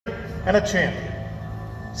and a champion.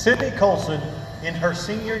 Sydney Colson, in her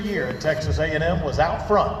senior year at Texas A&M, was out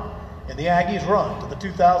front in the Aggies' run to the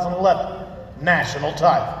 2011 national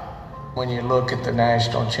title. When you look at the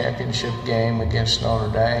national championship game against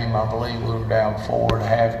Notre Dame, I believe we were down 4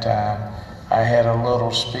 at halftime. I had a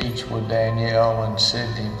little speech with Danielle and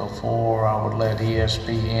Sydney before I would let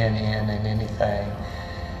ESPN in and anything.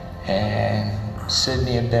 And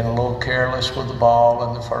Sydney had been a little careless with the ball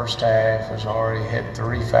in the first half, has already had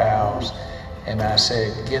 3 fouls. And I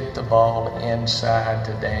said, get the ball inside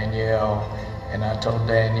to Danielle. And I told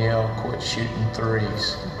Danielle, quit shooting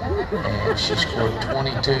threes. And she scored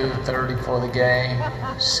 22, 30 for the game.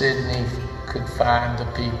 Sydney could find the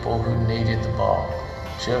people who needed the ball.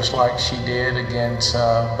 Just like she did against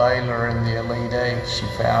Baylor in the Elite Eight. She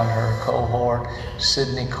found her cohort,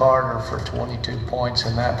 Sydney Carter, for 22 points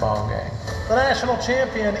in that ball game. The national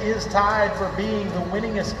champion is tied for being the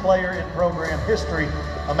winningest player in program history,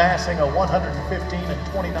 amassing a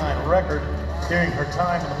 115-29 record during her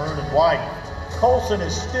time in the maroon and white. Colson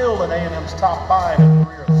is still in A&M's top 5 in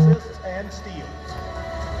career assists and steals.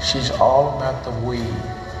 She's all about the we.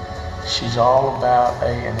 She's all about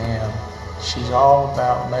A&M. She's all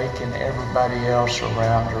about making everybody else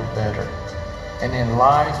around her better. And in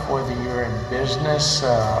life, whether you're in business,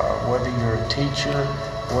 whether you're a teacher,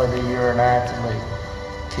 whether you're an athlete,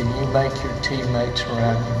 can you make your teammates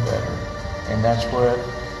around you better? And that's what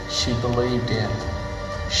she believed in.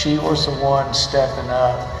 She was the one stepping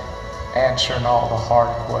up, answering all the hard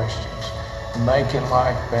questions, making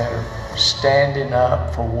life better, standing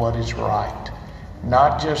up for what is right.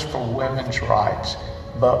 Not just for women's rights,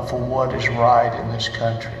 but for what is right in this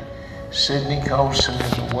country. Sydney Colson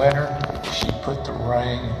is a winner. She put the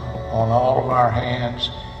ring on all of our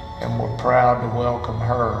hands, and we're proud to welcome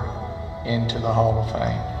her into the Hall of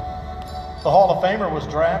Fame. The Hall of Famer was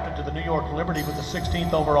drafted to the New York Liberty with the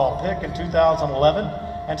 16th overall pick in 2011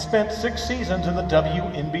 and spent 6 seasons in the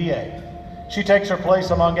WNBA. She takes her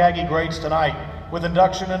place among Aggie greats tonight with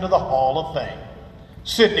induction into the Hall of Fame.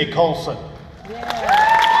 Sydney Colson. Yeah.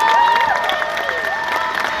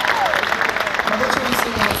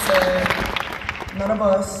 None of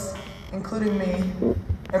us, including me,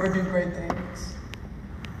 ever do great things.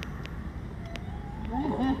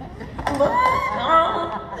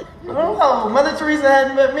 Oh, Mother Teresa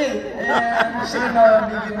hadn't met me, and she didn't know I'd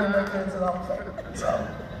be getting in reference and all that. So,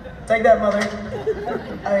 take that, Mother.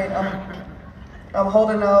 I'm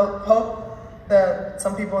holding out hope that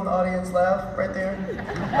some people in the audience laugh right there.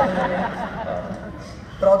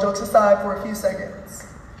 But all jokes aside, for a few seconds,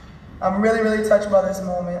 I'm really, really touched by this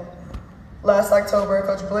moment. Last October,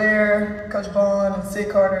 Coach Blair, Coach Bond, and Sid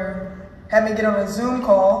Carter had me get on a Zoom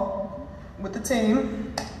call with the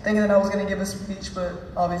team, thinking that I was going to give a speech, but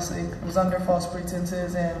obviously it was under false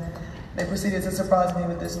pretenses, and they proceeded to surprise me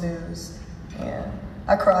with this news. And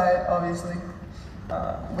I cried, obviously,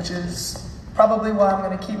 which is probably why I'm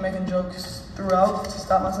going to keep making jokes throughout to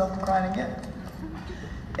stop myself from crying again.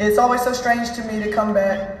 It's always so strange to me to come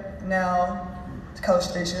back now to College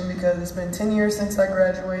Station because it's been 10 years since I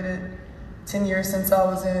graduated. 10 years since I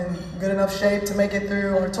was in good enough shape to make it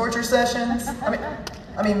through our torture sessions.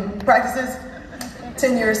 I mean practices.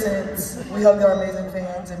 10 years since we hugged our amazing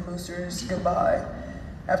fans and boosters goodbye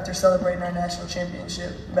after celebrating our national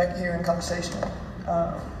championship back here in College Station.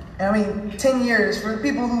 And I mean, 10 years for the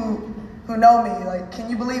people who know me. Like, can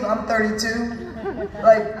you believe I'm 32?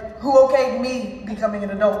 Like, who okayed me becoming an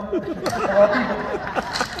adult? Of all people.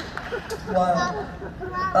 Wow.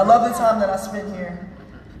 I love the time that I spent here.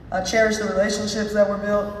 I cherish the relationships that were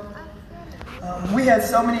built. We had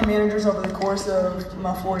so many managers over the course of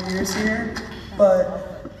my 4 years here,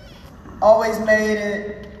 but always made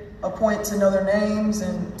it a point to know their names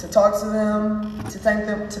and to talk to them, to thank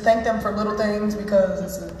them for little things because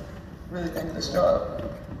it's a really thankless job.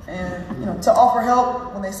 And to offer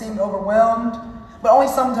help when they seemed overwhelmed, but only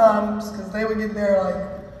sometimes because they would get there like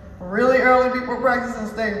really early before practice and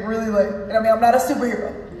stay really late. And I mean, I'm not a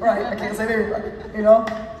superhero, right? I can't save everybody,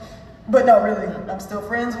 But no, really, I'm still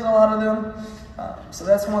friends with a lot of them. So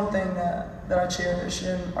that's one thing that I cherish.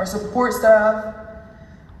 And our support staff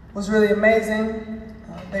was really amazing.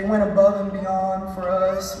 They went above and beyond for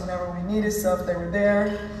us whenever we needed stuff. They were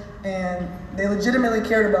there, and they legitimately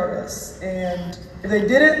cared about us. And if they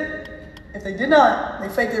did not, they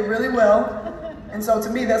faked it really well. And so to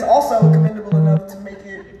me, that's also commendable enough to make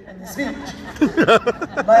it in the speech.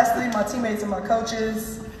 Lastly, my teammates and my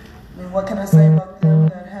coaches. I mean, what can I say about them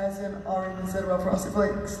that hasn't already been said about Frosted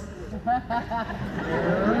Flakes?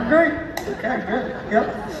 Great. Okay, good. Yep.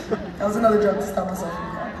 That was another joke to stop myself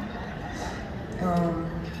from crying.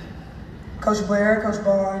 Coach Blair, Coach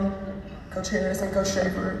Bond, Coach Harris, and Coach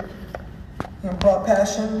Schaefer. and brought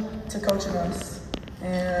passion to coaching us.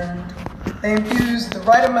 And they infused the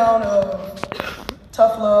right amount of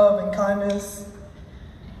tough love and kindness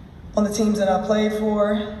on the teams that I played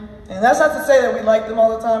for. And that's not to say that we liked them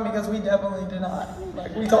all the time, because we definitely did not.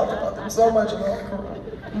 Like, we talked about them so much in the locker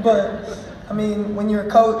room. But, I mean, when you're a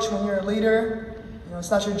coach, when you're a leader, you know, it's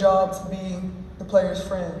not your job to be the players'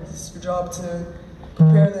 friends. It's your job to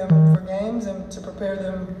prepare them for games and to prepare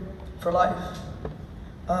them for life.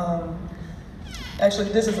 Actually,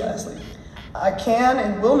 this is lastly. I can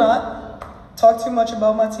and will not talk too much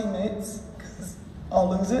about my teammates, because I'll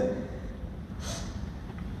lose it.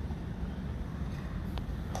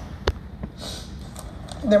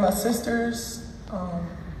 They're my sisters.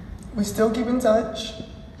 We still keep in touch,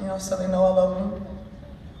 you know, so they know I love them.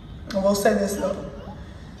 And we'll say this though.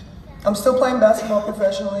 I'm still playing basketball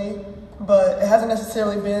professionally, but it hasn't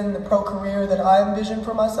necessarily been the pro career that I envisioned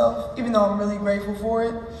for myself, even though I'm really grateful for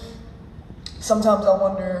it. Sometimes I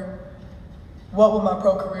wonder, what would my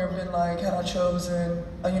pro career have been like had I chosen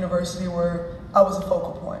a university where I was a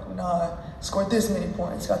focal point and I scored this many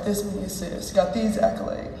points, got this many assists, got these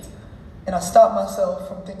accolades. And I stop myself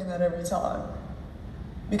from thinking that every time,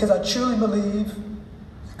 because I truly believe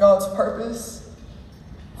God's purpose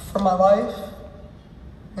for my life,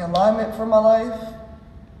 the alignment for my life,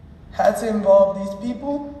 had to involve these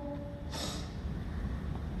people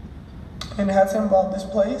and had to involve this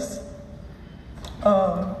place.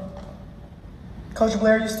 Coach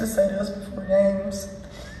Blair used to say to us before games,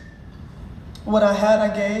 what I had,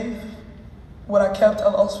 I gave. What I kept,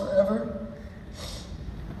 I lost forever.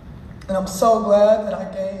 And I'm so glad that I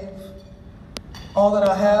gave all that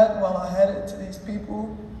I had while I had it to these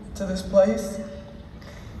people, to this place.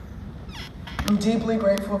 I'm deeply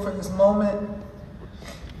grateful for this moment.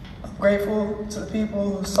 I'm grateful to the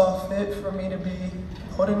people who saw fit for me to be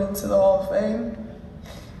voted into the Hall of Fame.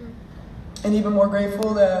 And even more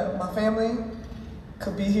grateful that my family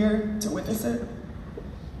could be here to witness it.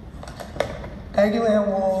 Aggieland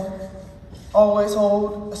will always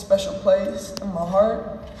hold a special place in my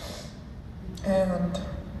heart. And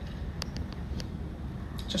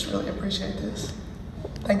just really appreciate this.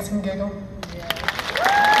 Thanks and giggle.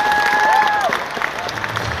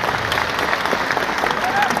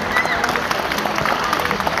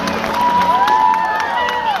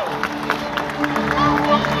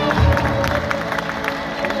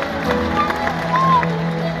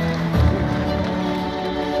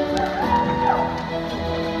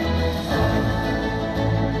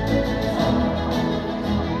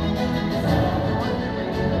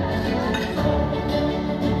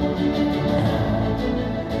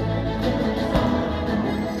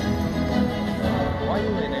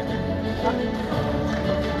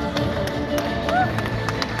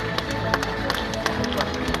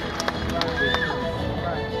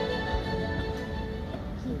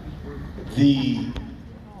 The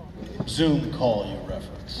Zoom call you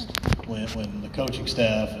referenced, when the coaching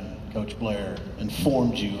staff and Coach Blair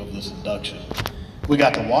informed you of this induction, we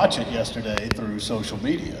got to watch it yesterday through social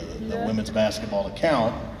media. The women's basketball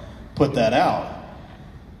account put that out.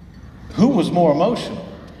 Who was more emotional,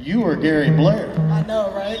 you or Gary Blair? I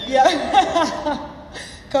know, right? Yeah.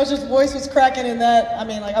 Coach's voice was cracking in that. I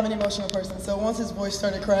mean, like, I'm an emotional person, so once his voice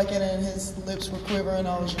started cracking and his lips were quivering,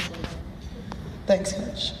 I was just like, thanks,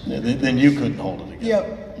 Coach. Yeah, then you couldn't hold it again.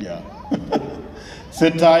 Yep. Yeah.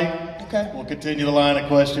 Sit tight. Okay. We'll continue the line of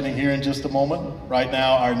questioning here in just a moment. Right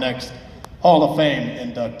now, our next Hall of Fame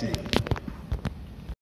inductee.